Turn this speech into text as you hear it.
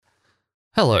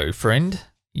Hello, friend.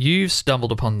 You've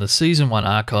stumbled upon the Season 1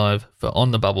 archive for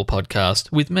On the Bubble podcast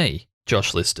with me,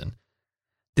 Josh Liston.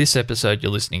 This episode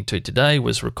you're listening to today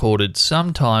was recorded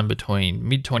sometime between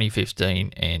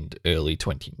mid-2015 and early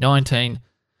 2019.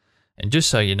 And just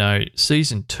so you know,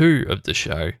 Season 2 of the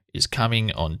show is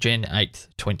coming on Jan 8th,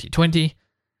 2020.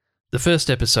 The first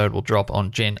episode will drop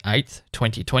on Jan 8th,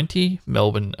 2020,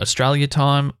 Melbourne, Australia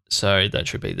time, so that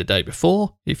should be the day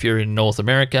before if you're in North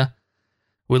America.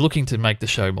 We're looking to make the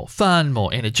show more fun,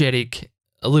 more energetic,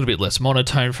 a little bit less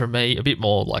monotone from me, a bit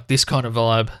more like this kind of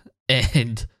vibe,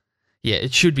 and yeah,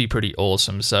 it should be pretty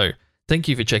awesome. So thank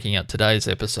you for checking out today's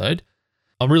episode.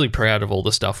 I'm really proud of all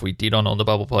the stuff we did on the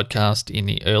Bubble podcast in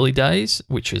the early days,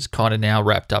 which is kind of now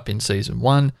wrapped up in Season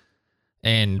 1,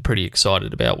 and pretty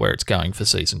excited about where it's going for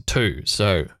Season 2.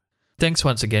 So thanks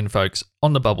once again, folks,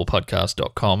 on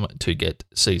thebubblepodcast.com to get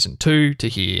Season 2, to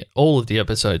hear all of the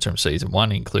episodes from Season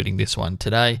 1, including this one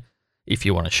today, if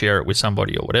you want to share it with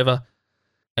somebody or whatever.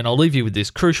 And I'll leave you with this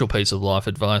crucial piece of life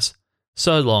advice.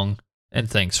 So long, and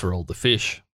thanks for all the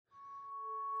fish.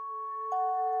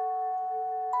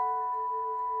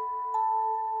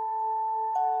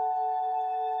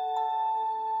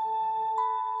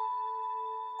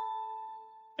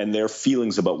 And their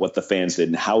feelings about what the fans did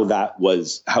and how that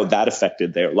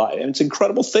affected their life. And it's an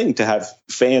incredible thing to have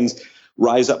fans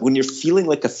rise up when you're feeling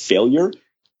like a failure,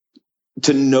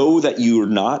 to know that you're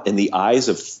not in the eyes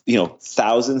of,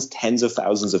 thousands, tens of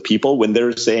thousands of people, when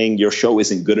they're saying your show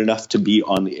isn't good enough to be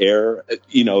on the air.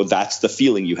 That's the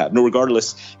feeling you have. No,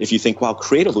 regardless if you think, wow,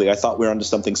 creatively, I thought we were onto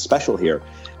something special here.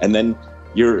 And then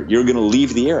you're going to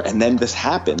leave the air and then this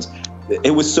happens.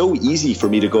 It was so easy for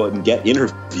me to go out and get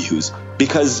interviews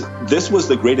because this was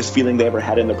the greatest feeling they ever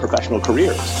had in their professional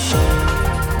careers.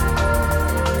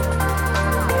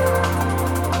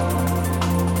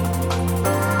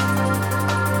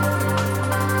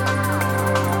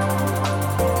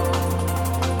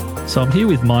 So I'm here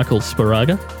with Michael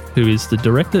Sparaga, who is the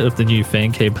director of the new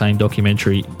fan campaign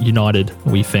documentary United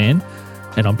We Fan.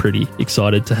 And I'm pretty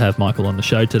excited to have Michael on the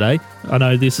show today. I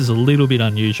know this is a little bit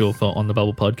unusual for On the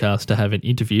Bubble podcast to have an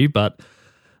interview, but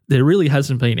there really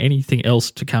hasn't been anything else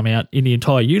to come out in the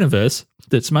entire universe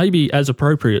that's maybe as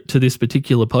appropriate to this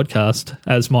particular podcast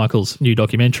as Michael's new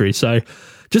documentary. So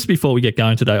just before we get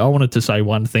going today, I wanted to say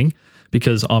one thing,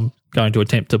 because I'm going to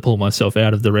attempt to pull myself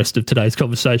out of the rest of today's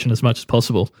conversation as much as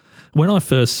possible. When I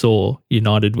first saw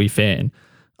United We Fan,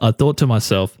 I thought to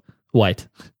myself, wait,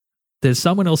 there's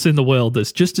someone else in the world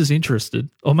that's just as interested,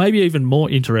 or maybe even more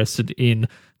interested in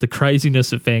the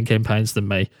craziness of fan campaigns than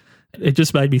me. It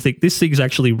just made me think this thing's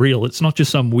actually real. It's not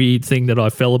just some weird thing that I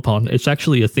fell upon. It's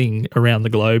actually a thing around the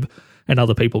globe and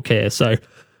other people care. So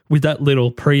with that little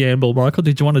preamble, Michael,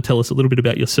 did you want to tell us a little bit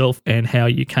about yourself and how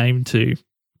you came to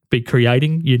be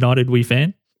creating United We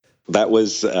Fan? That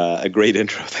was a great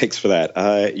intro. Thanks for that.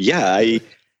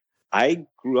 I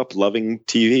grew up loving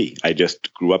TV. I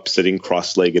just grew up sitting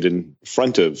cross-legged in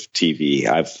front of TV.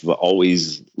 I've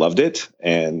always loved it.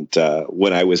 And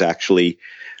when I was actually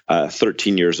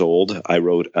 13 years old, I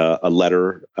wrote a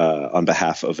letter on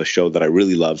behalf of a show that I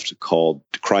really loved called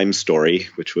Crime Story,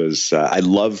 which was, I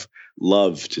love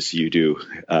to see you do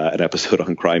an episode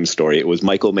on Crime Story. It was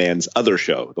Michael Mann's other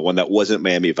show, the one that wasn't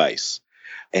Miami Vice.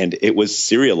 And it was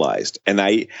serialized. And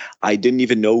I didn't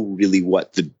even know really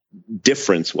what the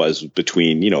difference was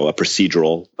between, a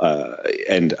procedural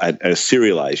and a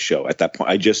serialized show at that point.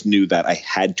 I just knew that I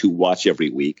had to watch every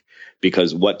week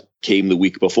because what came the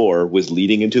week before was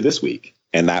leading into this week.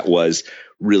 And that was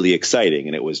really exciting.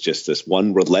 And it was just this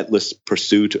one relentless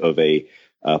pursuit of a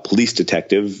police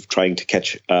detective trying to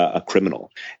catch a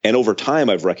criminal. And over time,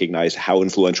 I've recognized how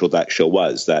influential that show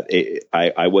was, that it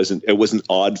wasn't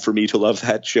odd for me to love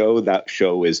that show. That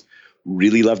show is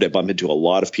really loved. I bumped into a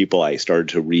lot of people. I started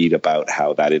to read about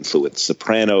how that influenced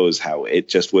Sopranos, how it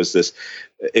just was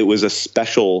it was a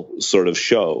special sort of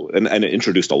show, and it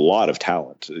introduced a lot of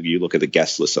talent. You look at the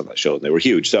guest lists on that show and they were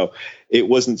huge. So it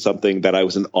wasn't something that I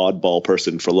was an oddball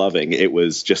person for loving. It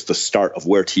was just the start of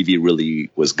where TV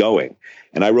really was going.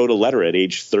 And I wrote a letter at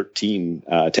age 13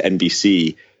 to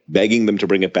NBC begging them to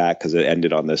bring it back because it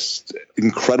ended on this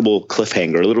incredible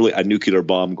cliffhanger, literally a nuclear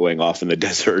bomb going off in the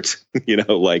desert. I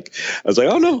was like,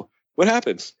 oh no, what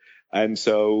happens? And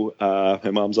so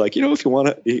my mom's like, if you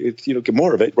want to, get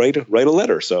more of it, write a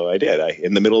letter. So I did.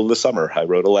 In the middle of the summer, I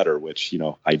wrote a letter, which,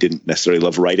 I didn't necessarily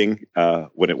love writing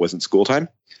when it wasn't school time.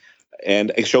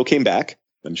 And a show came back.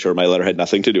 I'm sure my letter had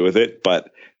nothing to do with it,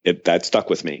 but that stuck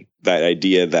with me. That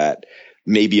idea that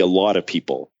maybe a lot of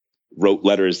people wrote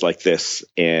letters like this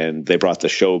and they brought the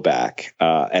show back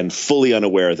and fully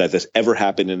unaware that this ever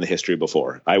happened in the history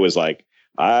before. I was like,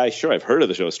 I've heard of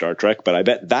the show Star Trek, but I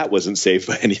bet that wasn't saved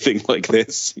by anything like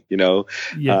this,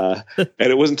 Yeah. And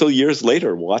it wasn't until years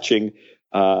later watching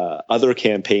other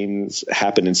campaigns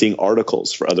happen and seeing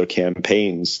articles for other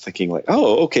campaigns, thinking like,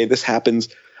 oh, okay, this happens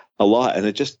a lot, and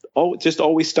it just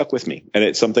always stuck with me, and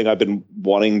it's something I've been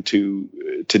wanting to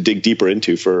dig deeper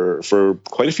into for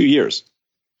quite a few years.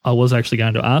 I was actually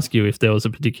going to ask you if there was a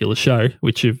particular show,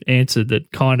 which you've answered,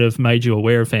 that kind of made you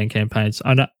aware of fan campaigns.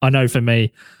 I know for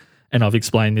me, and I've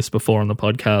explained this before on the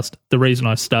podcast, the reason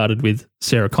I started with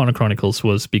Sarah Connor Chronicles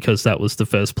was because that was the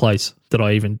first place that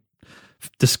I even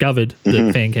discovered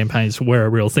that fan campaigns were a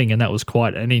real thing, and that was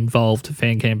quite an involved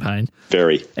fan campaign.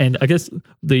 Very. And I guess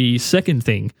the second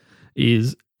thing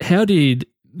is, how did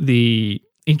the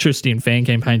interest in fan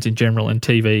campaigns in general and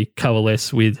TV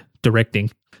coalesce with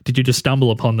directing? Did you just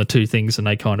stumble upon the two things and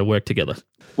they kind of work together?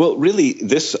 Well, really,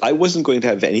 I wasn't going to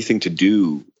have anything to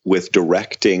do with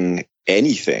directing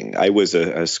anything. I was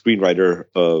a screenwriter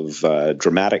of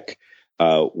dramatic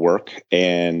work,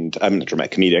 and I'm not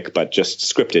dramatic comedic, but just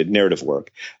scripted narrative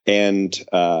work. And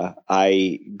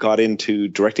I got into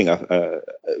directing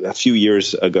a few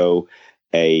years ago.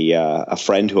 A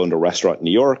friend who owned a restaurant in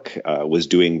New York was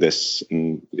doing this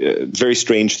very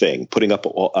strange thing, putting up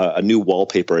a new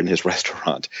wallpaper in his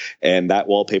restaurant. And that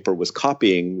wallpaper was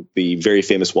copying the very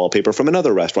famous wallpaper from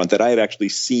another restaurant that I had actually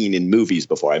seen in movies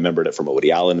before. I remembered it from a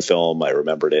Woody Allen film. I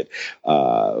remembered it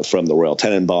from the Royal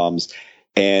Tenenbaums.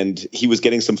 And he was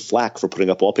getting some flack for putting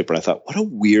up wallpaper. And I thought, what a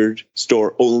weird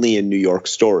store, only in New York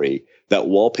story, that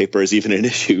wallpaper is even an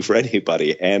issue for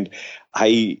anybody. And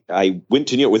I went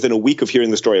to New York. Within a week of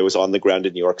hearing the story, I was on the ground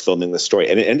in New York filming the story.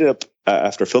 And it ended up,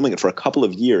 after filming it for a couple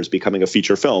of years, becoming a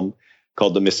feature film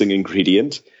called The Missing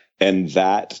Ingredient. And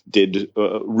that did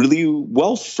really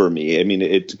well for me. I mean,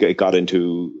 it got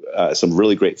into some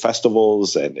really great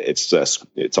festivals, and it's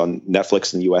on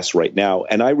Netflix in the US right now.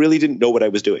 And I really didn't know what I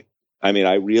was doing. I mean,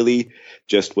 I really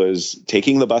just was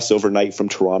taking the bus overnight from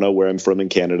Toronto, where I'm from in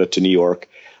Canada, to New York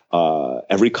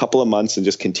every couple of months, and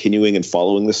just continuing and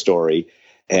following the story.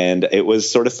 And it was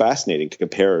sort of fascinating to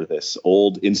compare this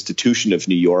old institution of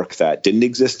New York that didn't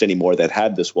exist anymore, that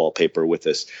had this wallpaper, with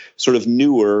this sort of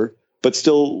newer but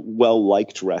still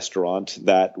well-liked restaurant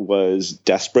that was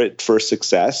desperate for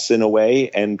success in a way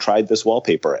and tried this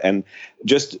wallpaper. And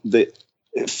just the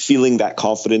feeling that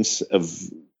confidence of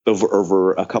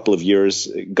over a couple of years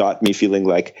got me feeling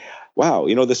like, wow,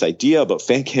 this idea about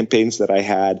fan campaigns that I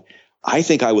had, I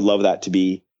think I would love that to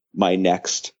be my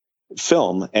next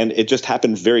film. And it just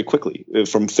happened very quickly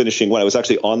from finishing when I was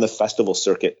actually on the festival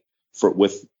circuit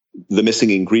with The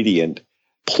Missing Ingredient,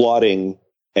 plotting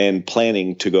and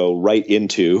planning to go right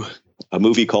into a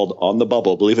movie called On the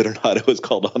Bubble. Believe it or not, it was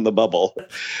called On the Bubble.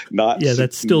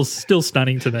 That's still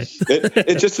stunning to me.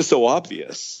 It just is so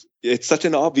obvious. It's such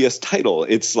an obvious title.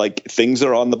 It's like things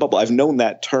are on the bubble. I've known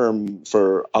that term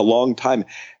for a long time.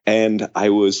 And I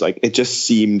was like, it just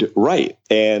seemed right.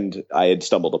 And I had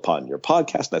stumbled upon your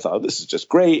podcast, and I thought, oh, this is just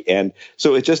great. And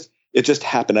so it just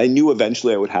happened. I knew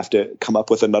eventually I would have to come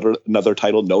up with another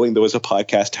title, knowing there was a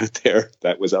podcast out there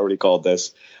that was already called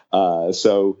this.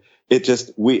 So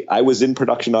I was in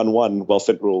production on one while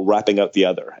wrapping up the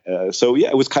other. So yeah,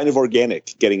 it was kind of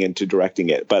organic getting into directing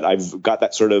it, but I've got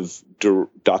that sort of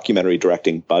documentary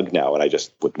directing bug now, and I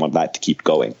just would want that to keep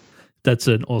going. That's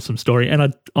an awesome story. And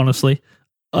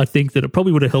I think that it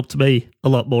probably would have helped me a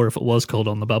lot more if it was called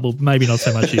On the Bubble. Maybe not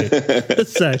so much you.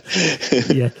 So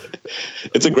yeah,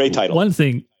 it's a great title. One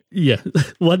thing,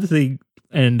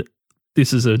 and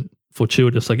this is a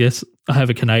fortuitous, I guess, I have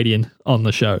a Canadian on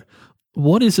the show.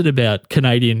 What is it about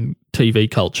Canadian TV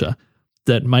culture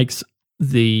that makes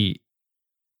the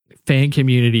fan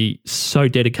community so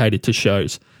dedicated to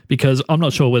shows? Because I'm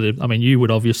not sure you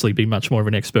would obviously be much more of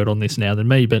an expert on this now than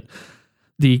me, but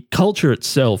the culture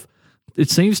itself, it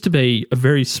seems to be a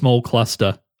very small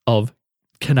cluster of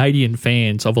Canadian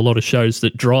fans of a lot of shows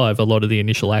that drive a lot of the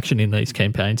initial action in these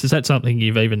campaigns. Is that something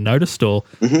you've even noticed, or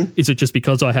is it just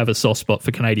because I have a soft spot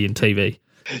for Canadian TV?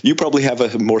 You probably have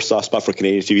a more soft spot for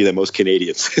Canadian TV than most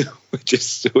Canadians, which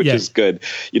is good.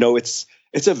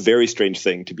 It's a very strange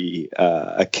thing to be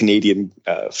a Canadian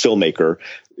filmmaker.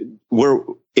 We're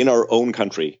in our own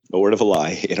country, no word of a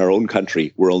lie, in our own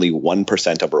country, we're only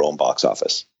 1% of our own box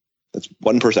office. That's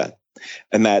 1%.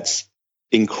 And that's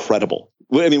incredible.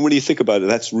 I mean, when you think about it,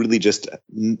 that's really just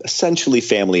essentially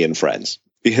family and friends.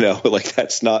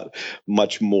 That's not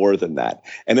much more than that.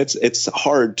 And it's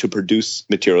hard to produce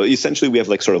material. Essentially, we have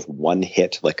sort of one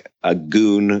hit, like a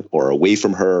Goon or Away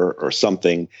From Her or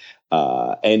something.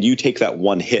 And you take that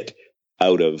one hit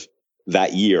out of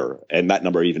that year, and that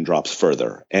number even drops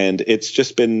further. And it's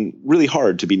just been really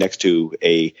hard to be next to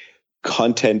a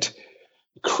content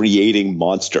creating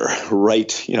monster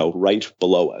right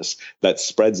below us that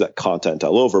spreads that content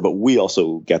all over. But we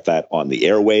also get that on the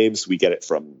airwaves. We get it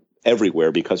from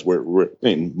everywhere because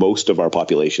most of our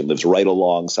population lives right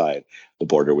alongside the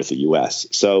border with the U.S.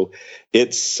 So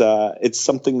it's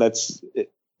something that's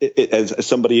as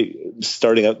somebody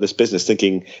starting out this business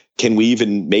thinking, can we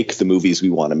even make the movies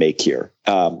we want to make here?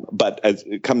 But as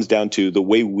it comes down to the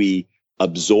way we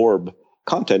absorb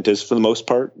content is for the most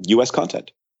part U.S.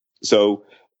 content. So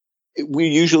we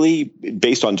usually,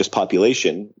 based on just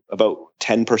population, about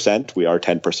 10%. We are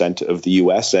 10% of the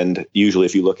U.S. And usually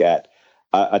if you look at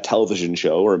a television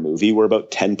show or a movie, we're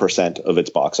about 10% of its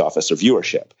box office or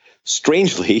viewership.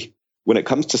 Strangely, when it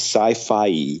comes to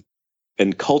sci-fi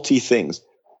and culty things,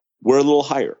 we're a little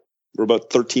higher. We're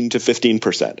about 13 to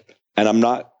 15%. And I'm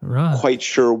not quite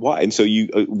sure why. And so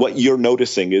what you're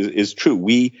noticing is true.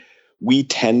 We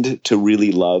tend to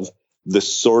really love the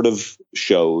sort of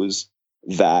shows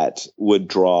that would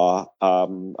draw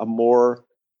a more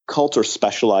cult or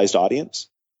specialized audience.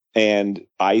 And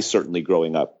I certainly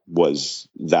growing up was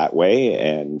that way,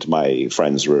 and my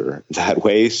friends were that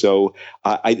way. So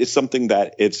it's something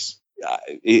that it's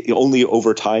only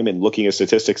over time and looking at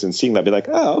statistics and seeing that, be like,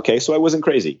 oh, okay, so I wasn't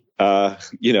crazy.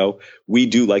 We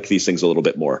do like these things a little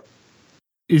bit more.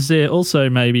 Is there also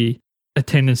maybe a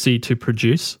tendency to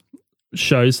produce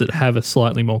shows that have a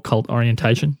slightly more cult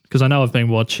orientation? Because I know I've been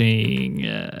watching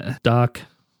Dark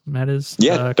Matters.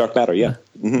 Yeah, Dark Matter, yeah.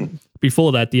 Mm-hmm.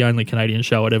 Before that, the only Canadian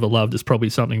show I'd ever loved is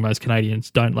probably something most Canadians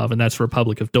don't love, and that's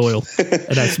Republic of Doyle.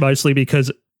 And that's mostly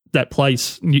because that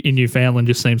place in Newfoundland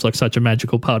just seems like such a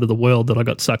magical part of the world that I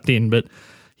got sucked in. But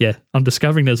yeah, I'm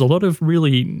discovering there's a lot of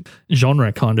really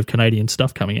genre kind of Canadian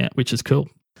stuff coming out, which is cool.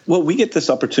 Well, we get this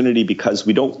opportunity because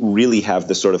we don't really have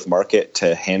the sort of market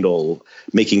to handle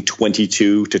making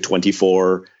 22 to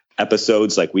 24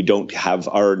 episodes. Like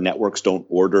our networks don't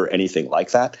order anything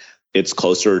like that. It's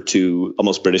closer to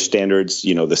almost British standards,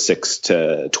 the 6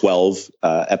 to 12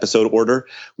 episode order,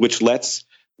 which lets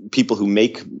people who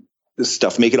make this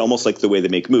stuff make it almost like the way they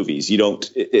make movies.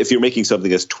 If you're making something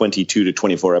that's 22 to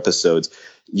 24 episodes,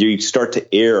 you start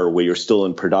to air where you're still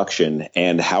in production,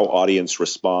 and how audience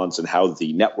responds and how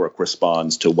the network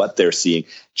responds to what they're seeing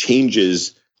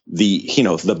changes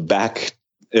the back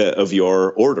of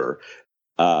your order.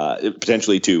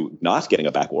 Potentially to not getting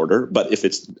a back order, but if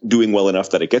it's doing well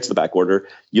enough that it gets the back order,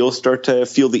 you'll start to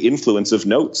feel the influence of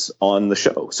notes on the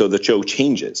show. So the show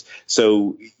changes.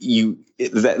 So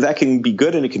that can be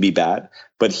good and it can be bad,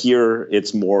 but here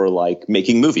it's more like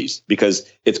making movies because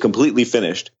it's completely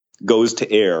finished, goes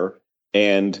to air,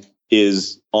 and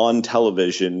is on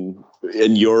television,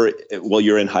 and you're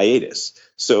in hiatus.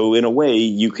 So in a way,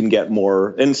 you can get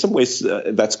more. In some ways,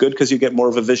 that's good because you get more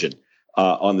of a vision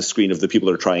on the screen of the people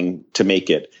that are trying to make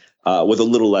it with a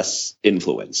little less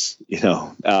influence,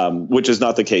 which is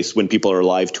not the case when people are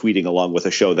live tweeting along with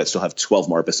a show that still have 12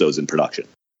 more episodes in production.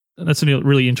 That's a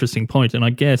really interesting point. And I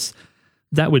guess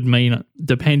that would mean,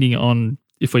 depending on,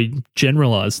 if we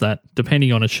generalize that,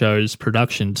 depending on a show's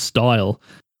production style,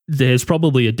 there's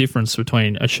probably a difference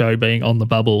between a show being on the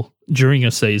bubble during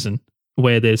a season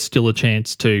where there's still a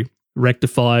chance to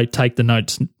rectify, take the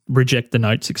notes, reject the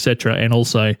notes, etc., and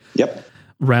also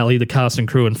rally the cast and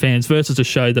crew and fans, versus a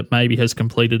show that maybe has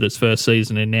completed its first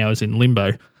season and now is in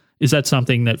limbo. Is that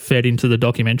something that fed into the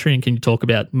documentary? And can you talk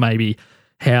about maybe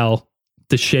how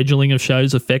the scheduling of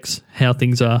shows affects how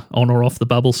things are on or off the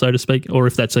bubble, so to speak? Or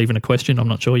if that's even a question, I'm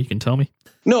not sure. You can tell me.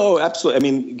 No, absolutely.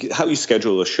 I mean, how you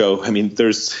schedule a show. I mean,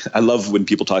 I love when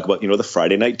people talk about, the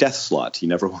Friday night death slot. You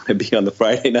never want to be on the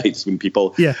Friday nights when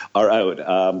people are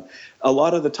out. A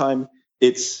lot of the time,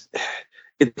 that's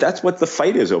what the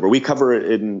fight is over. We cover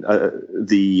it in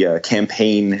the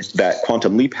campaign that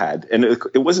Quantum Leap had, and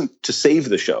it wasn't to save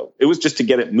the show. It was just to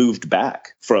get it moved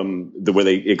back from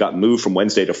it got moved from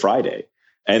Wednesday to Friday,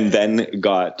 and then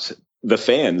the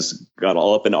fans got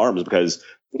all up in arms because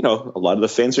a lot of the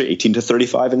fans are 18 to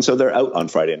 35, and so they're out on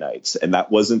Friday nights, and that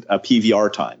wasn't a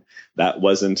PVR time. That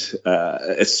wasn't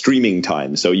a streaming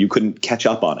time, so you couldn't catch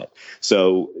up on it.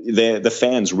 So the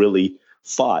fans really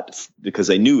fought because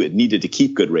they knew it needed to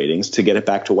keep good ratings to get it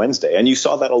back to Wednesday. And you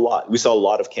saw that a lot. We saw a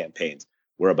lot of campaigns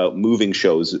were about moving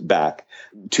shows back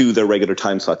to their regular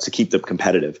time slots to keep them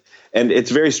competitive. And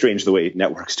it's very strange the way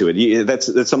networks do it. That's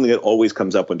something that always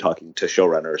comes up when talking to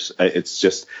showrunners. It's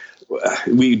just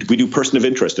we do person of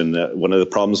interest, and one of the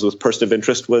problems with person of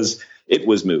interest was it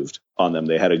was moved on them.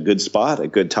 They had a good spot, a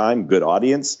good time, good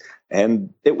audience,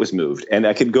 and it was moved. And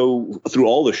I could go through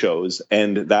all the shows,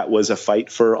 and that was a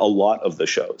fight for a lot of the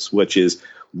shows, which is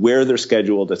where they're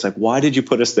scheduled. It's like, why did you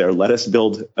put us there? Let us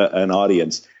build an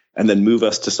audience. and then move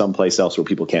us to someplace else where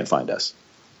people can't find us.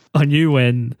 I knew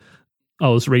when I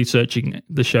was researching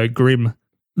the show Grimm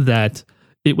that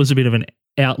it was a bit of an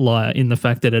outlier in the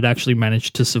fact that it actually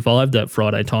managed to survive that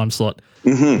Friday time slot,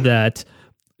 that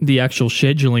the actual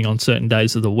scheduling on certain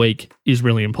days of the week is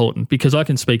really important. Because I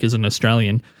can speak as an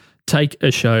Australian, take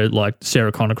a show like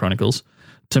Sarah Connor Chronicles.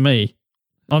 To me,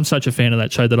 I'm such a fan of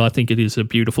that show that I think it is a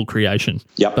beautiful creation.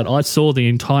 Yep. But I saw the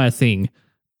entire thing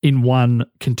in one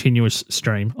continuous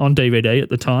stream on DVD at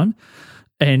the time.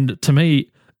 And to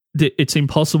me, it's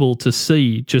impossible to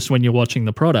see just when you're watching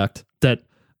the product that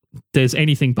there's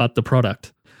anything but the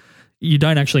product. You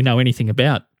don't actually know anything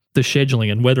about the scheduling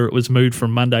and whether it was moved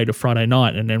from Monday to Friday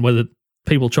night and then whether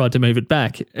people tried to move it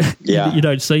back. Yeah. You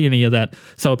don't see any of that.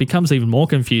 So it becomes even more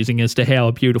confusing as to how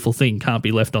a beautiful thing can't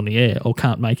be left on the air or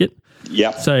can't make it.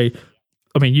 Yeah. So,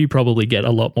 I mean, you probably get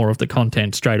a lot more of the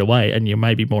content straight away and you're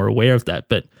maybe more aware of that.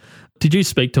 But did you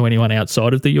speak to anyone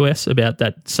outside of the US about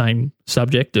that same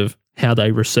subject of how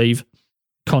they receive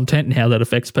content and how that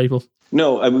affects people?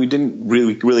 No, I mean, we didn't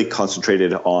really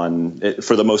concentrated on,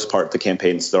 for the most part, the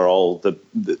campaigns. They're all the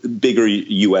bigger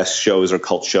U.S. shows or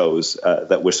cult shows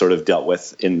that were sort of dealt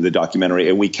with in the documentary,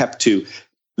 and we kept to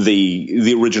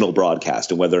the original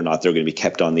broadcast and whether or not they're going to be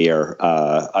kept on the air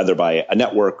either by a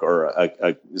network or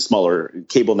a smaller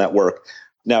cable network.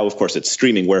 Now, of course, it's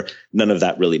streaming where none of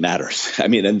that really matters. I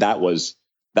mean, and that was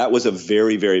a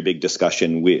very, very big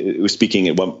discussion. We were speaking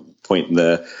at one point in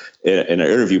an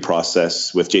interview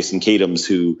process with Jason Katims,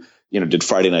 who did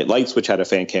Friday Night Lights, which had a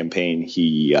fan campaign.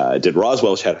 He did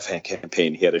Roswell, which had a fan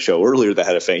campaign. He had a show earlier that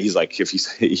had a fan. He's like,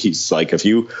 if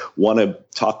you want to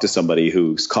talk to somebody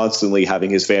who's constantly having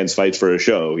his fans fight for a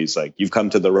show, he's like, you've come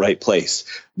to the right place.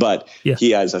 But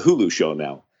he has a Hulu show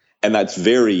now, and that's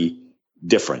very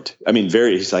different. I mean,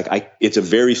 he's like, it's a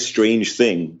very strange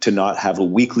thing to not have a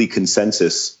weekly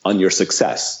consensus on your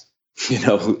success.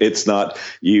 It's not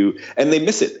you, and they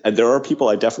miss it. And there are people,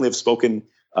 I definitely have spoken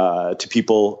to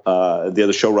people, the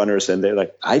other showrunners, and they're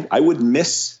like, I would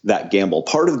miss that gamble.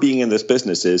 Part of being in this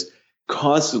business is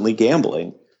constantly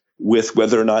gambling with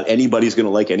whether or not anybody's going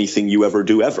to like anything you ever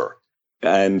do ever.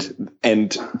 And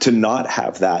to not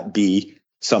have that be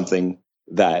something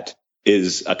that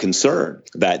is a concern,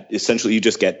 that essentially you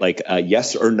just get like a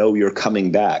yes or no, you're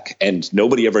coming back, and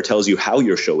nobody ever tells you how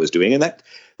your show is doing. And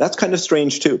that's kind of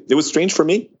strange too. It was strange for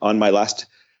me on my last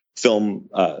film,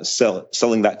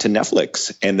 selling that to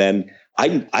Netflix. And then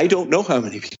I don't know how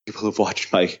many people have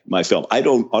watched my film. I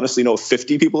don't honestly know if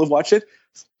 50 people have watched it,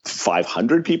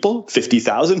 500 people,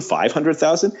 50,000,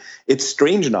 500,000. It's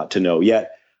strange not to know.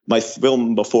 Yet my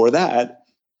film before that,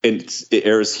 it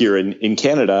airs here in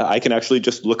Canada, I can actually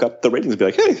just look up the ratings and be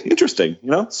like, hey, interesting.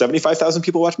 75,000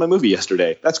 people watched my movie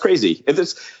yesterday. That's crazy.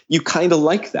 You kind of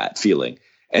like that feeling.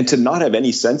 And to not have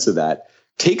any sense of that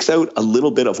takes out a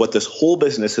little bit of what this whole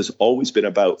business has always been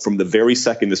about from the very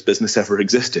second this business ever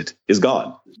existed is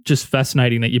gone. Just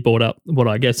fascinating that you brought up what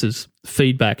I guess is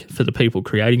feedback for the people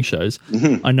creating shows.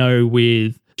 Mm-hmm. I know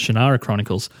with Shannara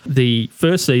Chronicles, the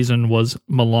first season was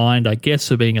maligned, I guess,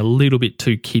 for being a little bit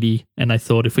too kiddie, and they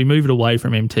thought if we move it away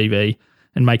from MTV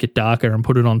and make it darker and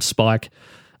put it on Spike,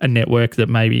 a network that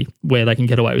maybe where they can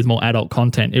get away with more adult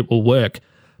content, it will work.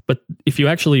 But if you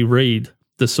actually read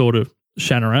the sort of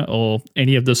Shannara or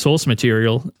any of the source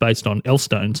material based on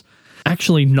Elstones,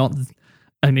 actually not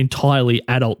an entirely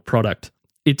adult product.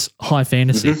 It's high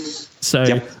fantasy. Mm-hmm. So...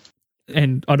 Yep.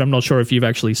 And I'm not sure if you've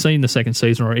actually seen the second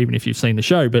season or even if you've seen the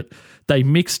show, but they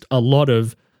mixed a lot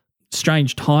of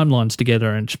strange timelines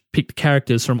together and picked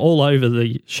characters from all over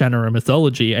the Shannara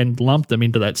mythology and lumped them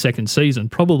into that second season,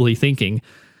 probably thinking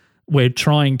we're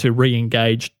trying to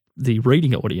re-engage the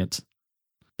reading audience.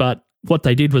 But what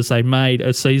they did was they made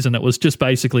a season that was just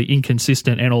basically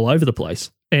inconsistent and all over the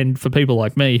place. And for people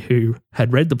like me who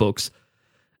had read the books,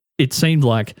 it seemed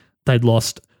like they'd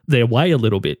lost their way a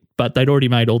little bit, but they'd already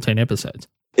made all 10 episodes.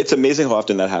 It's amazing how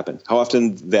often that happened, how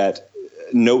often that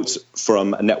notes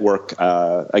from a network,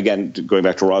 again, going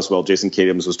back to Roswell, Jason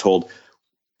Katims was told,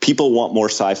 people want more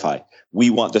sci-fi.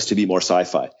 We want this to be more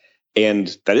sci-fi.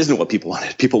 And that isn't what people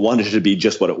wanted. People wanted it to be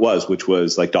just what it was, which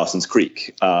was like Dawson's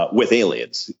Creek with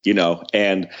aliens,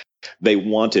 and they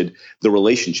wanted the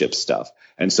relationship stuff.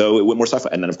 And so it went more sci-fi.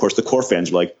 And then, of course, the core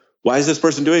fans were like, why is this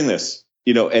person doing this?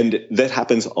 And that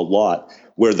happens a lot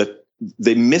where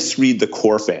they misread the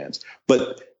core fans,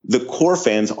 but the core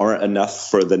fans aren't enough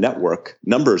for the network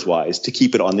numbers wise to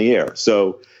keep it on the air.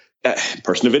 So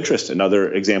Person of Interest,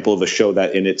 another example of a show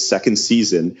that in its second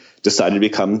season decided to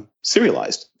become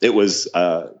serialized. It was,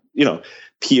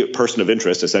 Person of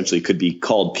Interest essentially could be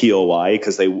called POI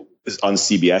because they on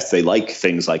CBS, they like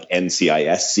things like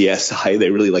NCIS, CSI.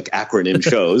 They really like acronym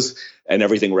shows, and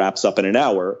everything wraps up in an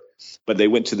hour. But they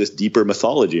went to this deeper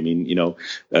mythology. I mean,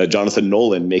 Jonathan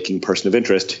Nolan making Person of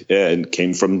Interest and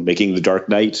came from making the Dark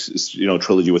Knight,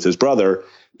 trilogy with his brother.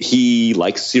 He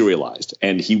likes serialized,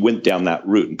 and he went down that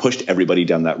route and pushed everybody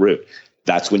down that route.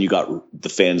 That's when you got the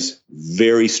fans,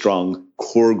 very strong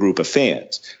core group of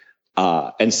fans.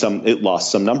 And it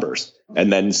lost some numbers.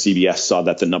 And then CBS saw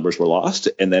that the numbers were lost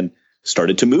and then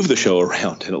started to move the show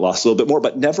around, and it lost a little bit more,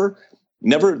 but never,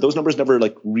 those numbers never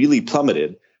like really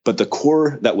plummeted. But the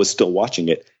core that was still watching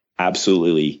it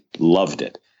absolutely loved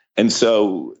it. And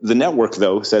so the network,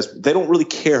 though, says they don't really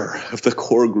care if the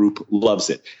core group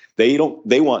loves it. They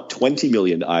want 20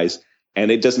 million eyes, and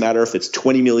it doesn't matter if it's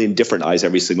 20 million different eyes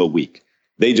every single week.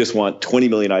 They just want 20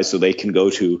 million eyes so they can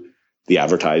go to the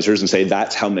advertisers and say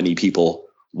that's how many people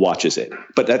watches it.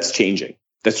 But that's changing.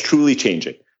 That's truly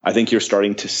changing. I think you're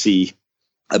starting to see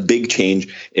a big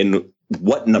change in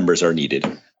what numbers are needed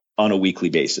on a weekly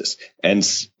basis. And,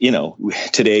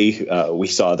 today we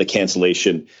saw the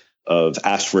cancellation of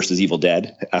Ash versus Evil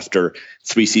Dead after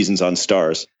 3 seasons on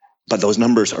Starz. But those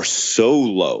numbers are so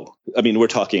low. I mean, we're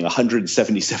talking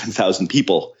 177,000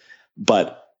 people,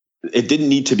 but it didn't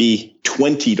need to be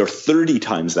 20 or 30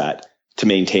 times that to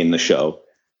maintain the show.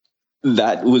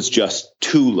 That was just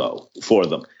too low for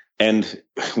them. And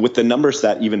with the numbers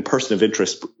that even Person of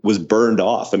Interest was burned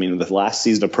off, I mean, the last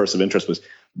season of Person of Interest was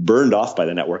burned off by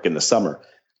the network in the summer.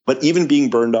 But even being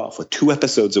burned off with 2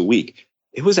 episodes a week,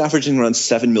 it was averaging around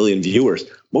 7 million viewers.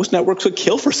 Most networks would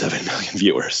kill for 7 million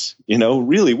viewers,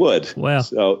 really would. Wow.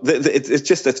 So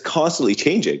it's constantly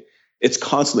changing. It's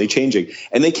constantly changing.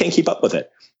 And they can't keep up with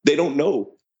it. They don't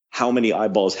know how many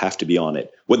eyeballs have to be on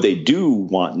it. What they do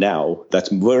want now, that's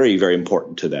very, very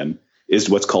important to them, is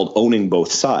what's called owning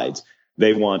both sides.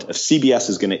 They want, if CBS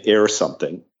is going to air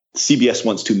something, CBS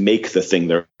wants to make the thing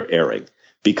they're airing,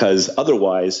 because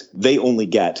otherwise they only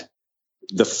get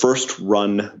the first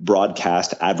run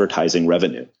broadcast advertising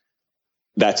revenue.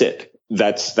 That's it.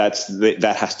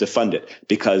 That has to fund it,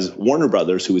 because Warner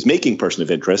Brothers, who is making Person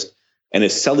of Interest and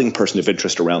is selling Person of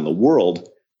Interest around the world,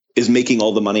 is making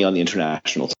all the money on the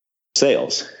international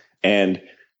sales. And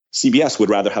CBS would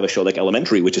rather have a show like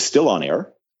Elementary, which is still on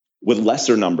air, with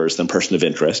lesser numbers than Person of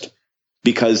Interest,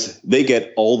 because they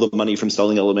get all the money from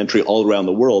selling Elementary all around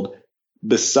the world,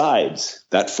 besides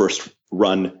that first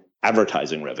run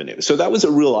advertising revenue. So that was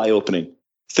a real eye-opening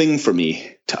thing for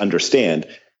me to understand.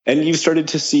 And you've started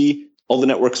to see all the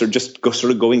networks are just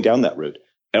sort of going down that route.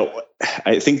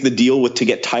 I think the deal to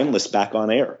get Timeless back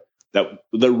on air that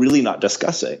they're really not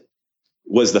discussing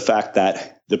was the fact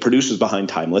that the producers behind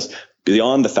Timeless,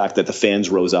 beyond the fact that the fans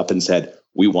rose up and said,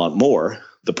 we want more,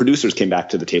 the producers came back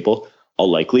to the table,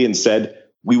 all likely, and said,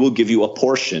 we will give you a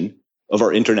portion of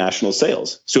our international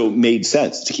sales. So it made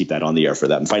sense to keep that on the air for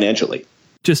them financially.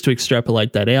 Just to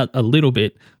extrapolate that out a little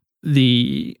bit,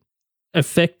 the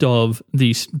effect of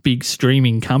these big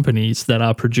streaming companies that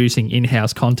are producing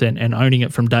in-house content and owning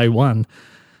it from day one,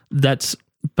 that's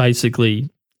basically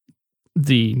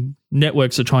the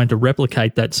networks are trying to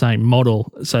replicate that same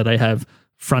model, so they have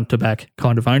front to back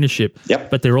kind of ownership. Yep.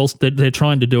 But they're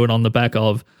trying to do it on the back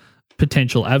of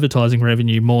potential advertising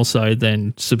revenue more so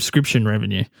than subscription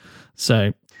revenue.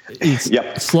 So it's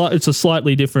it's a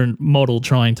slightly different model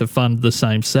trying to fund the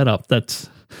same setup. That's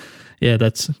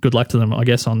good luck to them, I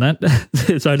guess, on that.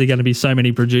 There's only going to be so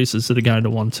many producers that are going to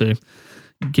want to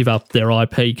give up their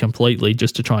IP completely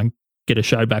just to try and get a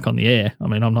show back on the air. I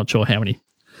mean, I'm not sure how many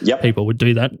people would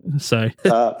do that. So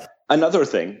another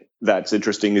thing that's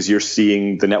interesting is you're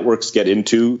seeing the networks get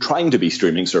into trying to be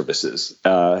streaming services.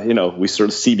 We sort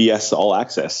of CBS All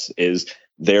Access is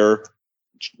they're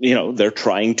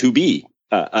trying to be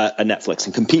a Netflix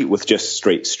and compete with just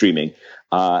straight streaming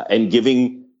and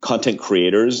giving content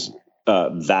creators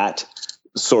that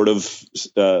sort of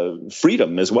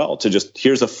freedom as well to just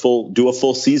do a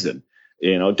full season.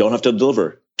 Don't have to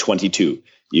deliver 22.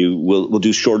 We'll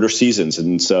do shorter seasons.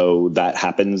 And so that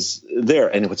happens there.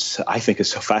 And what I think is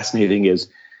so fascinating is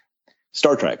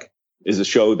Star Trek is a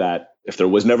show that if there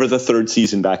was never the third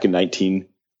season back in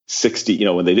 1960,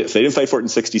 if they didn't fight for it in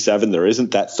 67, there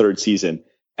isn't that third season.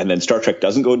 And then Star Trek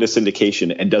doesn't go into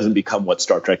syndication and doesn't become what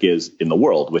Star Trek is in the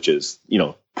world, which is,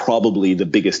 probably the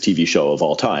biggest TV show of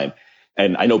all time.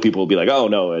 And I know people will be like, oh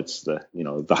no, it's the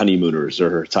Honeymooners,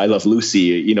 or it's I Love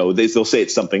Lucy. They'll say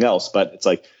it's something else, but it's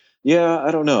like, yeah,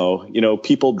 I don't know.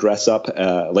 People dress up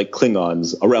like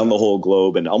Klingons around the whole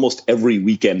globe, and almost every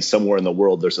weekend somewhere in the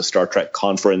world, there's a Star Trek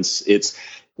conference. It's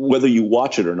whether you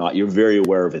watch it or not, you're very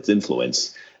aware of its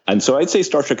influence. And so I'd say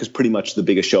Star Trek is pretty much the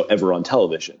biggest show ever on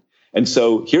television. And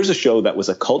so here's a show that was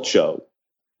a cult show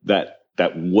that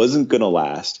wasn't going to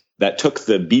last, that took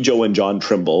the Bijo and John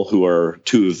Trimble, who are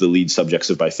two of the lead subjects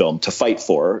of my film, to fight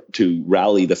for, to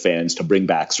rally the fans, to bring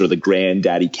back sort of the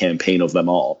granddaddy campaign of them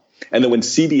all. And then when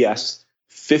CBS,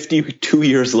 52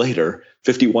 years later,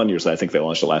 51 years, I think they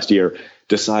launched it last year,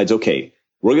 decides, okay,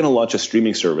 we're going to launch a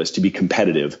streaming service to be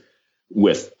competitive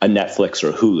with a Netflix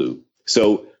or Hulu.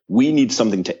 So we need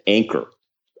something to anchor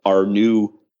our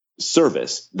new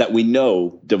service that we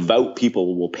know devout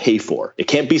people will pay for. It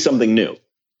can't be something new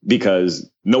because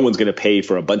no one's going to pay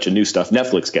for a bunch of new stuff.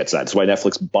 Netflix gets that. That's why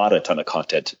Netflix bought a ton of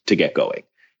content to get going,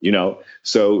 you know?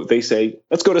 So they say,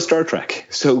 let's go to Star Trek.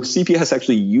 So CBS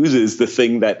actually uses the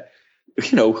thing that,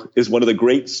 you know, is one of the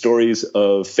great stories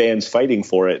of fans fighting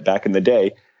for it back in the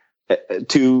day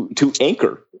to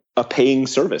anchor a paying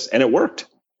service. And it worked.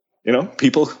 You know,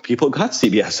 people got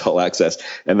CBS All Access.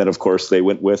 And then, of course, they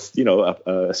went with, you know,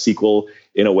 a sequel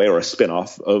in a way, or a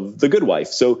spinoff of The Good Wife.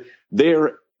 So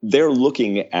they're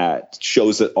looking at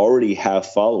shows that already have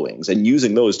followings and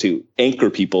using those to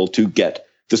anchor people to get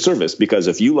the service. Because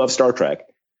if you love Star Trek,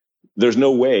 there's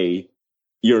no way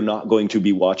you're not going to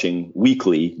be watching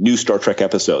weekly new Star Trek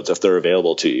episodes if they're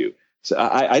available to you. So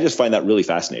I just find that really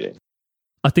fascinating.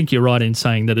 I think you're right in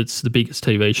saying that it's the biggest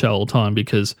TV show of all time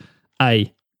because,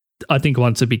 I think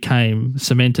once it became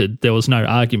cemented, there was no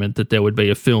argument that there would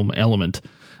be a film element.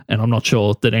 And I'm not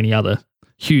sure that any other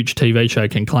huge TV show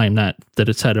can claim that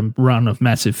it's had a run of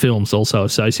massive films also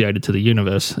associated to the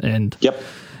universe. And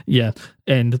yeah,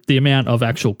 and the amount of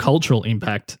actual cultural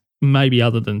impact, maybe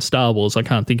other than Star Wars, I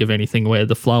can't think of anything where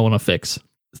the flow-on effects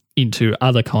into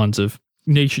other kinds of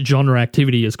niche genre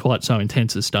activity is quite so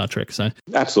intense as Star Trek. So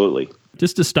absolutely.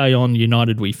 Just to stay on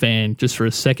United We Fan just for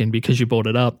a second, because you brought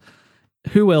it up,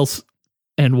 who else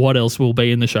and what else will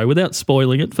be in the show without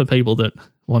spoiling it for people that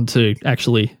want to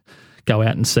actually go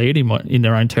out and see it in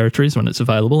their own territories when it's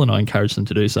available, and I encourage them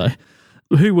to do so.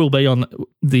 Who will be on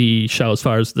the show as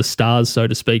far as the stars, so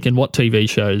to speak, and what TV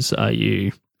shows are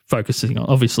you focusing on?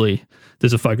 Obviously,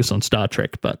 there's a focus on Star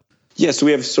Trek, but... Yeah, so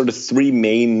we have sort of three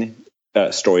main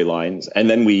storylines, and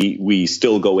then we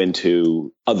still go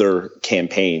into other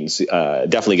campaigns,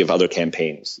 definitely give other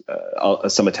campaigns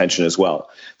some attention as well.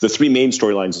 The three main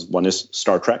storylines, one is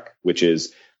Star Trek, which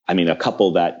is, I mean, a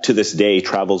couple that to this day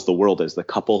travels the world as the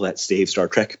couple that saved Star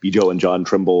Trek, Bijo and John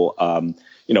Trimble.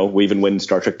 You know, even when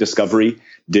Star Trek Discovery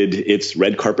did its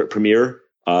red carpet premiere,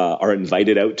 are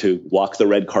invited out to walk the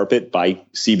red carpet by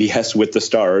CBS with the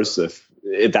stars.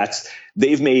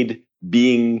 They've made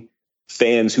being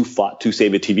fans who fought to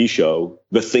save a TV show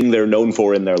the thing they're known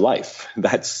for in their life.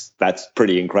 That's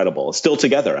pretty incredible. Still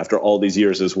together after all these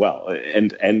years as well.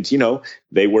 And you know,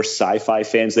 they were sci-fi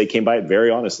fans. They came by it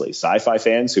very honestly. Sci-fi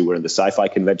fans who were in the sci-fi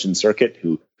convention circuit,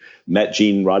 who met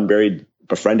Gene Roddenberry,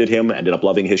 befriended him, ended up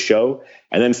loving his show,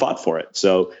 and then fought for it.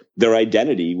 So their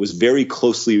identity was very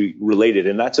closely related.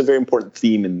 And that's a very important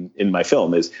theme in my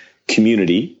film, is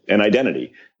community and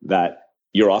identity, that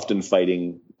you're often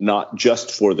fighting not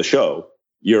just for the show,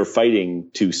 you're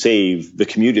fighting to save the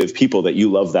community of people that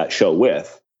you love that show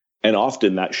with. And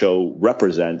often that show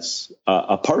represents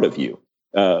a part of you.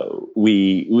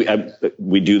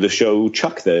 We do the show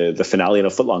Chuck, the finale in a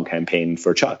footlong campaign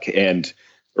for Chuck. And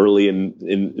early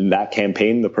in that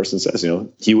campaign, the person says, you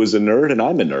know, he was a nerd and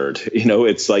I'm a nerd. You know,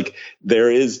 it's like there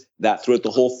is that throughout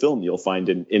the whole film. You'll find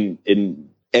in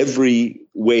every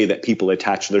way that people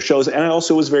attach to their shows. And I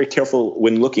also was very careful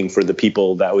when looking for the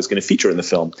people that I was going to feature in the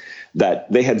film,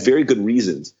 that they had very good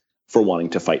reasons for wanting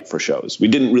to fight for shows. We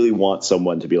didn't really want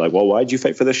someone to be like, well, why'd you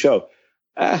fight for this show?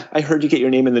 I heard you get your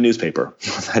name in the newspaper.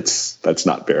 That's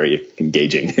not very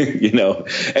engaging, you know?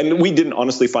 And we didn't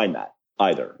honestly find that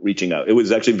either, reaching out. It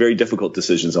was actually very difficult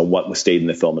decisions on what stayed in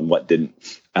the film and what didn't.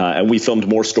 And we filmed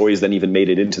more stories than even made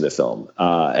it into the film.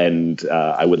 And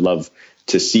I would love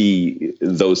to see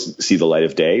those see the light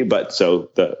of day. But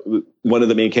so one of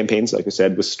the main campaigns, like I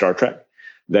said, was Star Trek.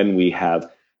 Then we have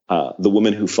the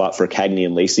woman who fought for Cagney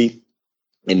and Lacey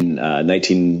in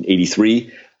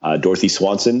 1983, Dorothy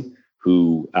Swanson,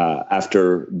 who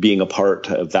after being a part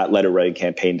of that letter writing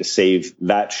campaign to save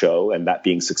that show and that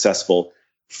being successful,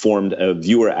 formed a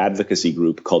viewer advocacy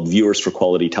group called Viewers for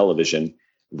Quality Television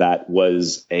that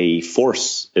was a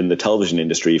force in the television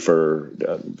industry for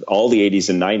all the 80s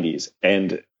and 90s.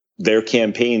 And their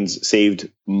campaigns saved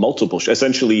multiple shows.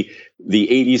 Essentially, the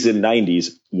 80s and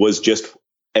 90s was just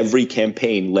every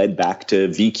campaign led back to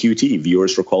VQT,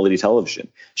 Viewers for Quality Television.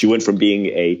 She went from being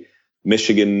a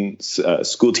Michigan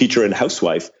school teacher and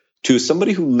housewife to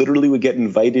somebody who literally would get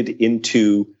invited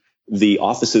into the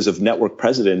offices of network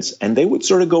presidents, and they would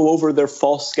sort of go over their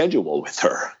fall schedule with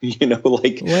her.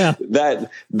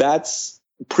 That's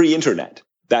pre-internet.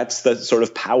 That's the sort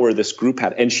of power this group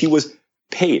had. And she was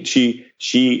paid. She,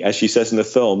 as she says in the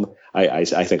film, I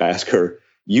think I asked her,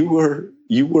 you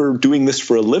were doing this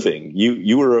for a living.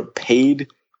 You were a paid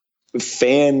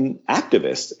fan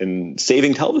activist and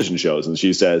saving television shows. And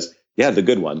she says, yeah, the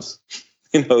good ones,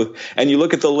 and you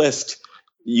look at the list.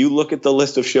 You look at the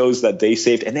list of shows that they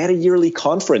saved, and they had a yearly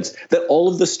conference that all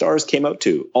of the stars came out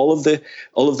to, all of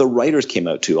the writers came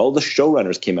out to, all the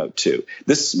showrunners came out to.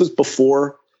 This was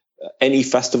before any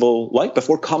festival,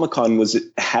 before Comic-Con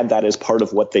had that as part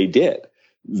of what they did.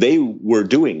 They were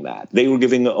doing that. They were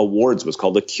giving awards. It was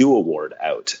called the Q Award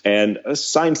out, and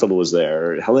Seinfeld was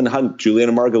there, Helen Hunt,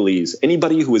 Juliana Margulies,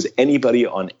 anybody who was anybody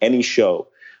on any show.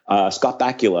 Scott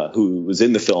Bakula, who was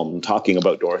in the film talking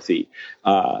about Dorothy.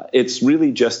 It's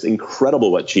really just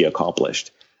incredible what she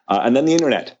accomplished. And then the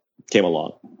internet came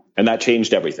along, and that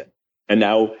changed everything. And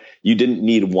now you didn't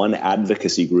need one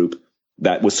advocacy group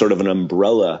that was sort of an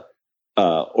umbrella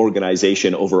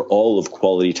organization over all of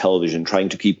quality television, trying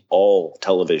to keep all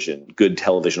television, good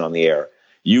television, on the air.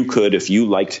 You could, if you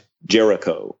liked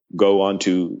Jericho, go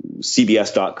onto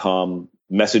CBS.com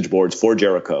message boards for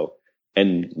Jericho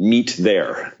and meet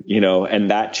there,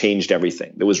 and that changed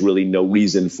everything. There was really no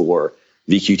reason for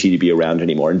VQT to be around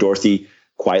anymore. And Dorothy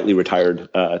quietly retired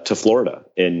to Florida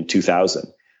in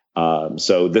 2000.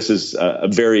 So this is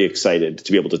very excited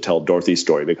to be able to tell Dorothy's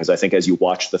story, because I think as you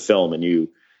watch the film and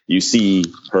you see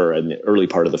her in the early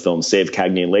part of the film save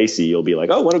Cagney and Lacey, you'll be like,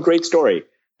 oh, what a great story.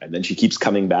 And then she keeps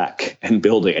coming back and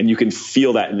building, and you can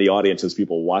feel that in the audience as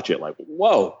people watch it, like,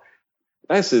 whoa.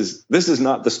 This is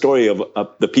not the story of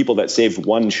the people that saved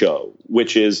one show,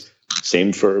 which is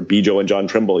same for Bijo and John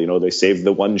Trimble. They saved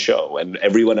the one show, and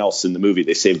everyone else in the movie,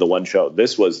 they saved the one show.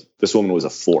 This woman was a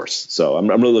force. So I'm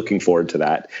really looking forward to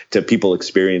that, to people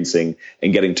experiencing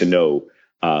and getting to know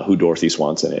who Dorothy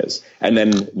Swanson is. And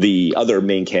then the other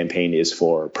main campaign is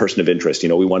for Person of Interest.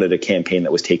 We wanted a campaign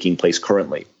that was taking place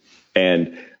currently.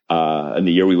 And in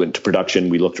the year we went to production,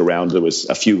 we looked around. There was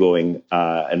a few going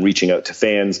and reaching out to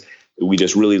fans. We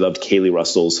just really loved Kaylee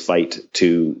Russell's fight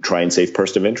to try and save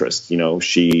Person of Interest.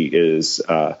 She is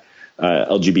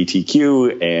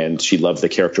LGBTQ, and she loved the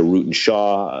character Root and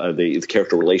Shaw, the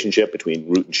character relationship between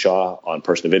Root and Shaw on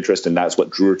Person of Interest, and that's what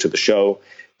drew her to the show.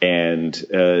 And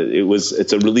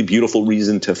it's a really beautiful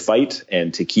reason to fight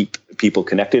and to keep people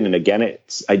connected. And again,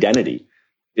 it's identity.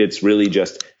 It's really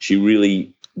just, she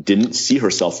really didn't see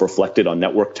herself reflected on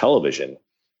network television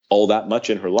all that much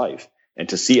in her life. And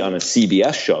to see on a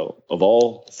CBS show, of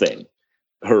all things,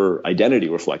 her identity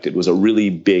reflected was a really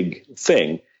big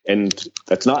thing. And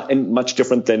that's not much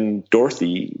different than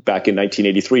Dorothy back in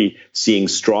 1983, seeing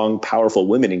strong, powerful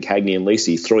women in Cagney and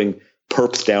Lacey throwing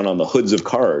perps down on the hoods of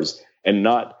cars, and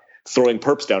not throwing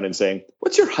perps down and saying,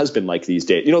 what's your husband like these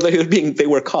days? They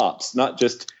were cops, not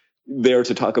just there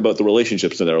to talk about the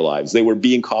relationships in their lives. They were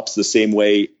being cops the same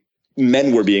way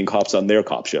men were being cops on their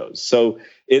cop shows. So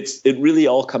it really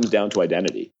all comes down to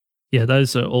identity. Yeah,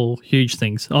 those are all huge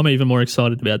things. I'm even more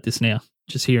excited about this now,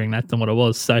 just hearing that, than what I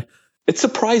was. So it's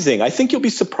surprising. I think you'll be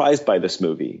surprised by this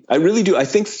movie. I really do. I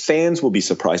think fans will be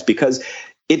surprised, because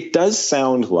it does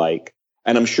sound like,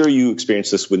 and I'm sure you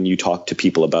experience this when you talk to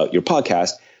people about your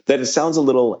podcast, that it sounds a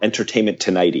little Entertainment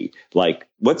Tonight-y. Like,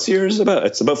 what's yours about?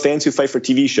 It's about fans who fight for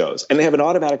TV shows. And they have an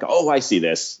automatic, oh, I see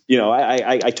this.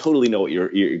 I totally know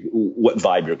what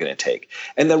vibe you're going to take.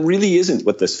 And that really isn't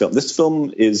what this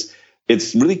film is.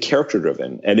 It's really character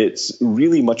driven, and it's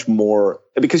really much more,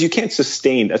 because you can't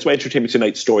sustain. That's why Entertainment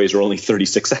Tonight stories are only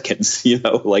 36 seconds.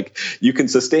 Like, you can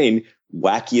sustain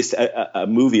a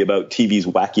movie about TV's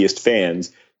wackiest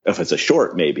fans if it's a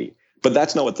short, maybe. But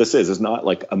that's not what this is. It's not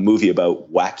like a movie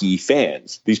about wacky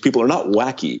fans. These people are not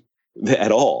wacky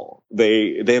at all.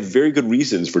 They have very good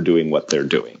reasons for doing what they're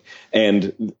doing.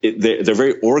 And they're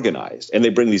very organized. And they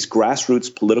bring these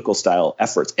grassroots political style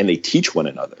efforts, and they teach one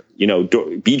another.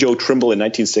 Bijo Trimble in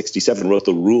 1967 wrote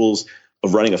the rules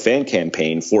of running a fan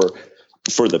campaign for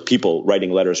the people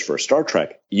writing letters for Star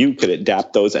Trek. You could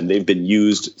adapt those, and they've been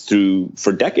used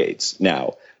for decades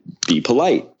now. Be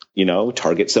polite.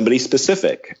 Target somebody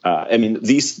specific.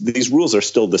 These rules are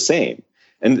still the same.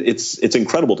 And it's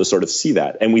incredible to sort of see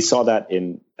that. And we saw that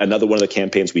in another one of the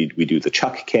campaigns. We do the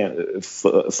Chuck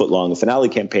Footlong finale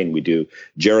campaign. We do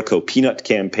Jericho Peanut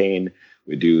campaign.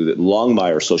 We do the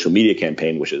Longmire social media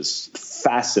campaign, which is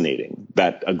fascinating,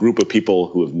 that a group of people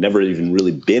who have never even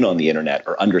really been on the internet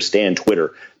or understand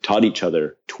Twitter taught each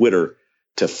other Twitter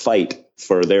to fight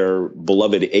for their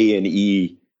beloved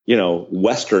A&E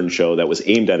Western show that was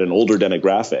aimed at an older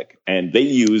demographic. And they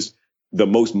used the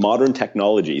most modern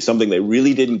technology, something they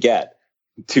really didn't get,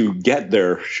 to get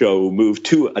their show moved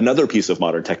to another piece of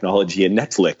modern technology in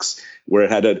Netflix, where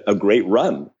it had a great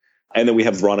run. And then we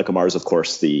have Veronica Mars, of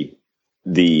course, the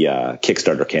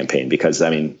Kickstarter campaign, because I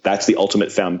mean, that's the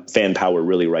ultimate fan power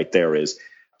really right there, is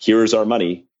here's our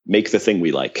money, make the thing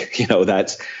we like. You know,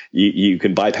 that's, you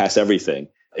can bypass everything.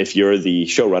 If you're the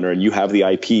showrunner and you have the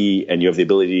IP and you have the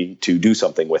ability to do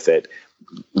something with it.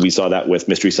 We saw that with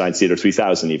Mystery Science Theater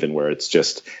 3000, even, where it's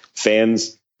just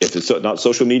fans, if it's not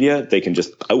social media, they can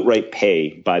just outright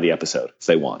pay by the episode if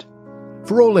they want.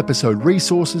 For all episode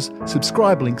resources,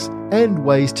 subscribe links, and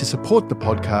ways to support the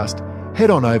podcast, head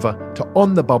on over to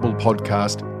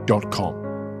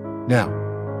onthebubblepodcast.com. Now,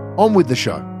 on with the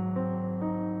show.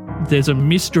 There's a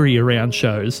mystery around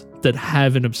shows that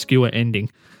have an obscure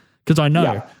ending. Because I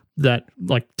know that,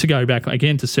 like, to go back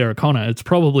again to Sarah Connor, it's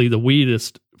probably the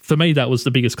weirdest. For me, that was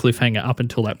the biggest cliffhanger up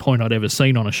until that point I'd ever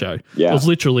seen on a show. Yeah. It was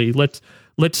literally, let's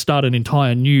start an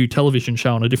entire new television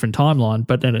show on a different timeline,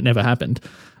 but then it never happened.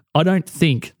 I don't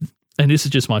think, and this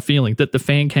is just my feeling, that the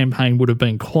fan campaign would have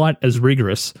been quite as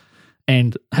rigorous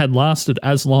and had lasted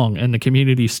as long and the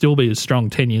community still be as strong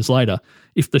 10 years later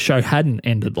if the show hadn't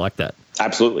ended like that.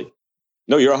 Absolutely.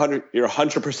 No, you're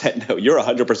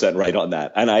 100% right on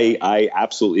that. And I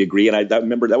absolutely agree. And I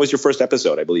remember that was your first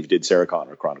episode, I believe you did, Sarah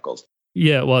Connor Chronicles.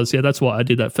 Yeah, it was. Yeah, that's why I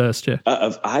did that first. Yeah.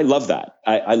 I love that.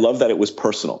 I love that it was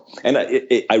personal. And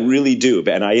I really do.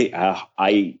 And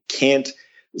I can't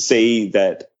say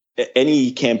that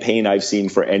any campaign I've seen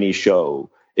for any show,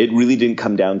 it really didn't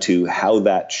come down to how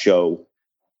that show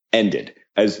ended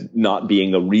as not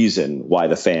being a reason why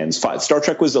the fans fought. Star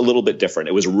Trek was a little bit different.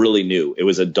 It was really new. It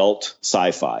was adult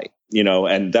sci-fi, you know,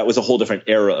 and that was a whole different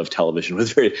era of television.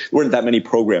 There weren't that many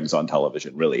programs on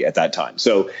television really at that time.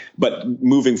 So, but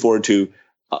moving forward to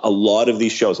a lot of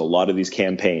these shows, a lot of these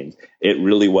campaigns, it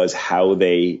really was how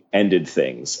they ended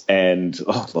things. And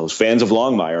those fans of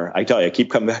Longmire, I tell you, I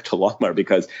keep coming back to Longmire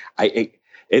because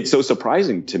it's so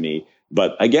surprising to me.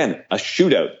 But again, a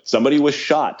shootout, somebody was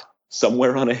shot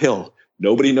somewhere on a hill.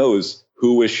 Nobody knows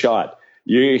who was shot.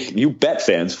 You bet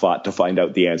fans fought to find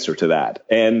out the answer to that.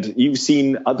 And you've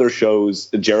seen other shows,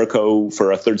 Jericho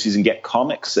for a third season, get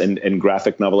comics and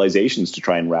graphic novelizations to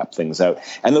try and wrap things out.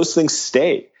 And those things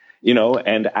stay, you know,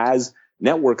 and as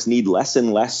networks need less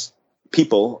and less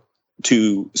people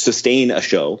to sustain a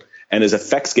show, and as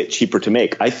effects get cheaper to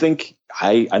make, I think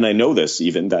I know this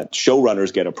even, that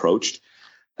showrunners get approached.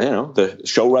 You know, the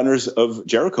showrunners of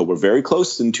Jericho were very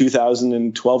close in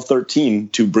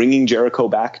 2012-13 to bringing Jericho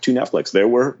back to Netflix. There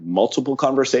were multiple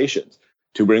conversations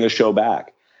to bring a show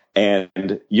back.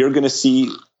 And you're going to see,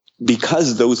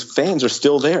 because those fans are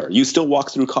still there. You still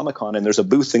walk through Comic-Con and there's a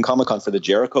booth in Comic-Con for the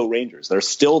Jericho Rangers. They're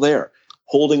still there,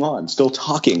 holding on, still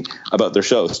talking about their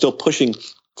show, still pushing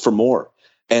for more.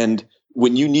 And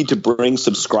when you need to bring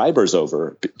subscribers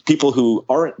over, people who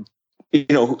aren't, you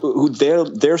know, who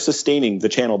they're sustaining the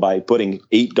channel by putting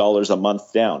 $8 a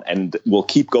month down and will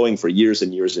keep going for years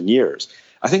and years and years.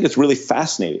 I think it's really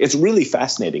fascinating. It's really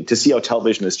fascinating to see how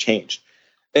television has changed.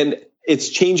 And it's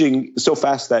changing so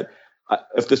fast that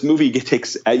if this movie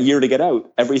takes a year to get out,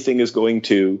 everything is going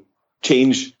to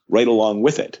change right along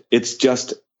with it. It's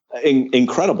just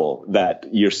incredible that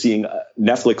you're seeing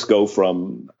Netflix go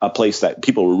from a place that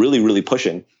people were really, really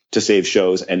pushing to save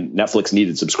shows and Netflix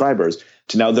needed subscribers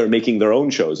to now they're making their own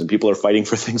shows and people are fighting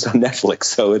for things on Netflix.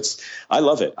 So I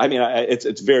love it. I mean,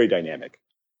 it's very dynamic.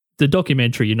 The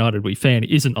documentary United We Fan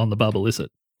isn't on the bubble, is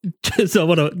it? So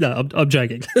I'm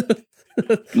joking.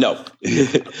 No,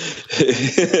 it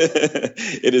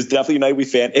is definitely United We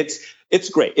Fan. It's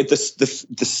great.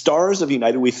 The stars of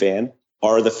United We Fan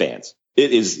are the fans.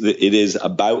 It is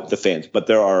about the fans, but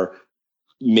there are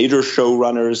major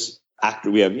showrunners.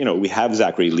 We have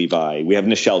Zachary Levi, we have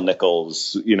Nichelle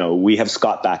Nichols, you know, we have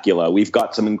Scott Bakula. We've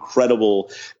got some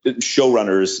incredible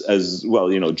showrunners as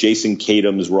well, you know, Jason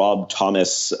Katims, Rob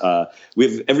Thomas. We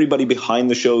have everybody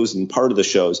behind the shows and part of the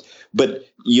shows. But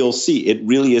you'll see it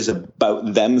really is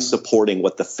about them supporting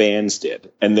what the fans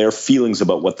did and their feelings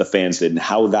about what the fans did and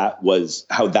how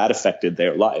that affected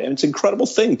their life. And it's an incredible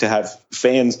thing to have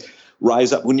fans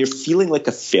rise up when you're feeling like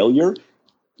a failure.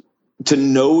 To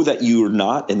know that you're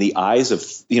not in the eyes of,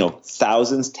 you know,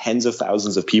 thousands, tens of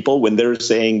thousands of people when they're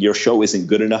saying your show isn't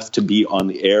good enough to be on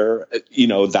the air, you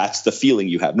know, that's the feeling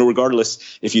you have. No, regardless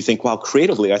if you think, wow,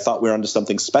 creatively, I thought we were onto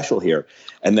something special here.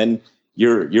 And then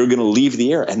you're going to leave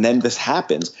the air. And then this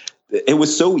happens. It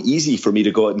was so easy for me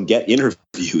to go out and get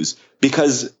interviews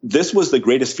because this was the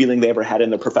greatest feeling they ever had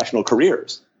in their professional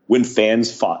careers when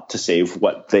fans fought to save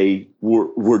what they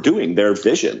were doing, their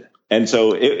vision. And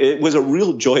so it was a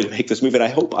real joy to make this movie.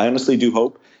 And I honestly do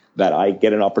hope that I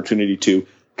get an opportunity to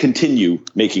continue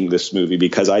making this movie,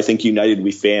 because I think United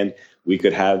We Fan, we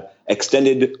could have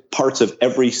extended parts of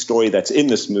every story that's in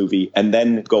this movie and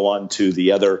then go on to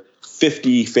the other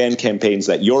 50 fan campaigns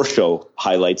that your show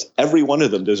highlights. Every one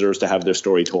of them deserves to have their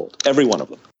story told. Every one of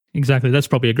them. Exactly. That's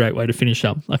probably a great way to finish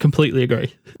up. I completely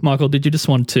agree. Michael, did you just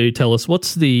want to tell us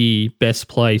what's the best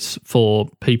place for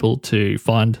people to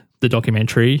find the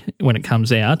documentary when it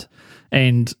comes out?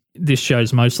 And this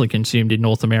show's mostly consumed in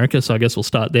North America, so I guess we'll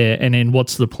start there. And then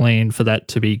what's the plan for that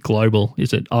to be global?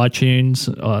 Is it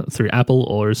iTunes, through Apple,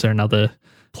 or is there another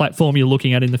platform you're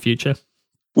looking at in the future?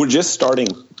 We're just starting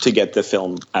to get the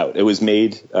film out. It was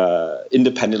made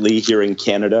independently here in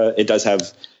Canada. It does have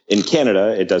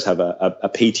a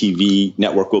pay TV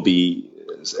network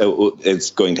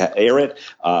it's going to air it.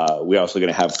 We're also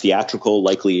going to have theatrical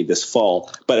likely this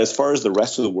fall. But as far as the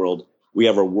rest of the world, we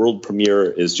have our world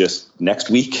premiere is just next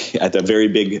week at the very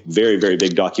big, very, very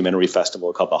big documentary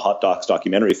festival called the Hot Docs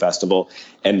Documentary Festival.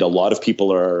 And a lot of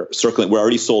people are circling. We're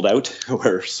already sold out.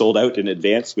 We're sold out in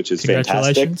advance, which is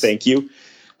fantastic. Thank you.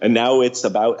 And now it's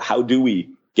about how do we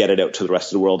get it out to the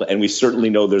rest of the world? And we certainly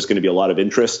know there's going to be a lot of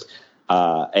interest.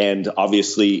 And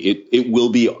obviously it will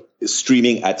be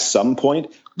streaming at some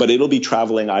point, but it'll be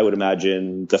traveling, I would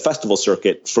imagine, the festival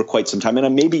circuit for quite some time.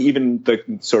 And maybe even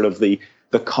the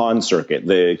con circuit,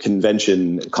 the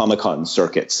convention, Comic-Con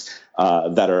circuits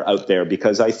that are out there,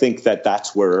 because I think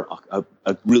that's where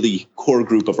a really core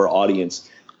group of our audience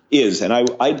is. And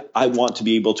I want to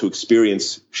be able to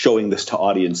experience showing this to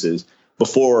audiences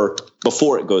before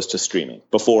it goes to streaming,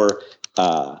 before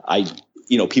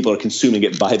people are consuming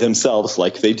it by themselves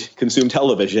like they consume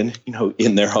television,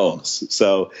 in their homes.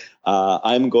 So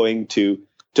I'm going to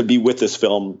be with this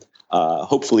film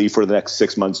hopefully for the next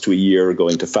 6 months to a year,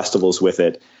 going to festivals with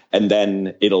it, and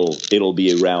then it'll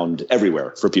be around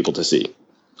everywhere for people to see.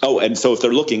 Oh, and so if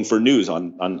they're looking for news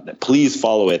on please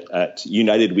follow it at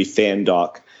United We Fan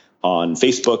Doc on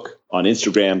Facebook, on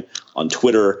Instagram, on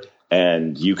Twitter,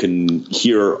 and you can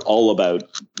hear all about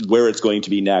where it's going to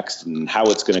be next and how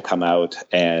it's going to come out.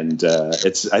 And I think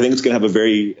it's going to have a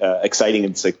very exciting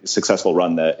and successful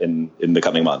run in the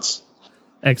coming months.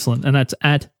 Excellent. And that's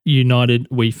at United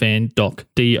We Fan Doc,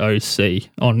 DOC,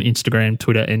 on Instagram,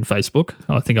 Twitter, and Facebook.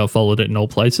 I think I've followed it in all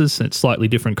places. It's slightly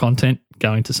different content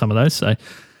going to some of those. So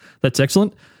that's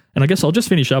excellent. And I guess I'll just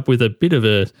finish up with a bit of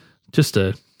a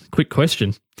quick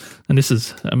question. And this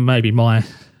is maybe my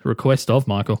request of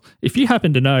Michael. If you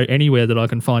happen to know anywhere that I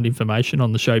can find information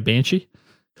on the show Banshee,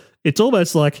 it's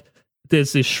almost like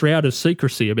there's this shroud of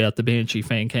secrecy about the Banshee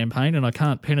fan campaign and I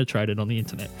can't penetrate it on the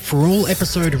internet. For all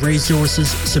episode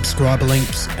resources, subscriber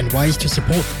links, and ways to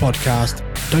support the podcast,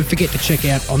 don't forget to check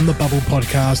out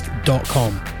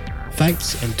onthebubblepodcast.com.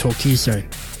 Thanks and talk to you soon.